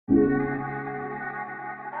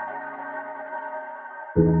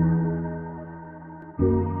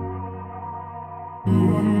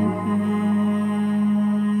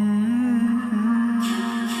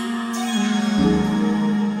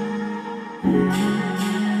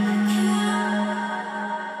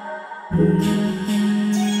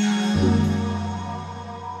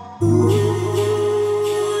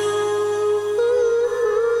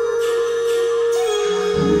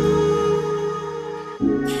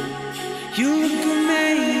You look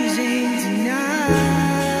amazing tonight.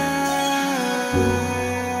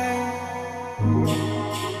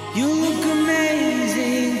 You look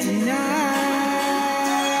amazing tonight.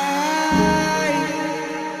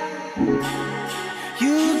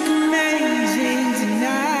 You look amazing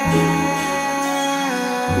tonight.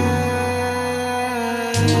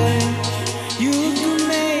 You look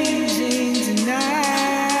amazing tonight.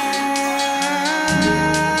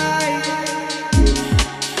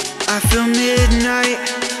 I feel midnight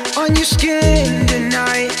on your skin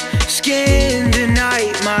tonight,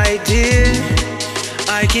 my dear.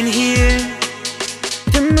 I can hear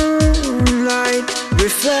the moonlight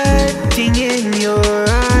reflecting in your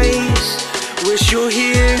eyes. Wish you're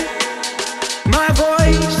here. My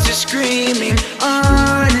voice is screaming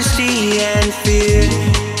honesty and fear.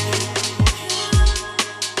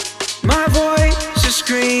 My voice is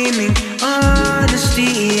screaming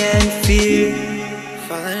honesty and fear.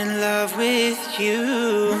 Falling in love with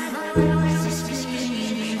you.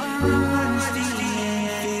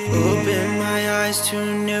 Open my eyes to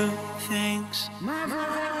new things.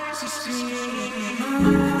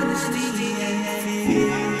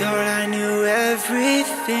 Thought I knew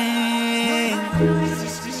everything,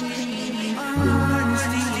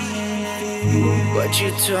 but you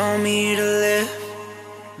told me to live.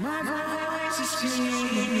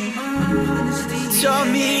 Told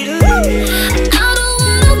me to live. I don't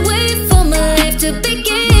wanna wait for my life to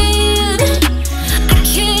begin. I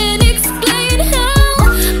can't explain how,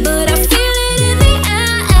 but I feel it in the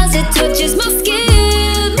air as it touches my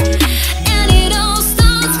skin, and it all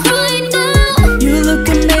starts right now. You look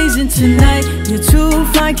amazing tonight. You're too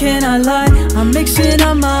fine, can I lie? I'm mixing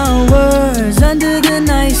up my words under the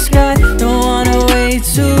night sky. Don't wanna wait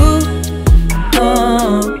too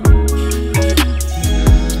long.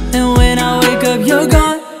 And when I wake up, you're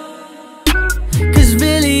gone.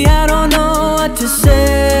 Really, I don't know what to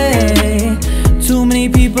say. Too many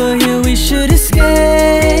people here, we should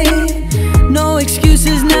escape. No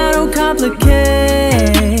excuses now, don't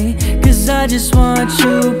complicate. Cause I just want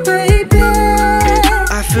you, baby.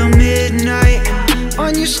 I feel midnight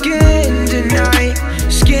on your skin tonight,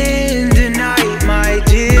 my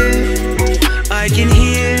dear. I can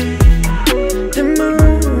hear the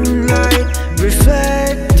moonlight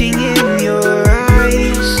reflecting in your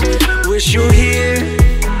eyes. Wish you're here.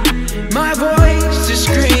 My voice is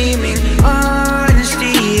screaming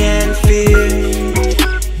honesty and fear.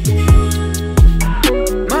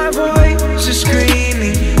 My voice is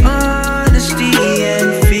screaming honesty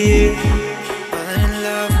and fear. Falling in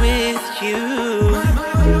love with you.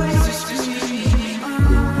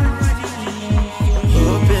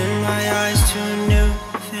 Open my eyes to new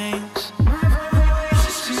things.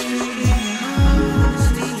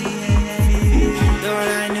 Thought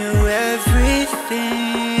I knew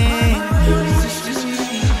everything,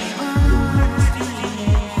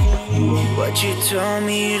 but you told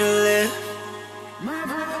me to live.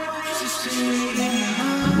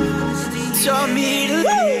 Told me to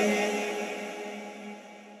live.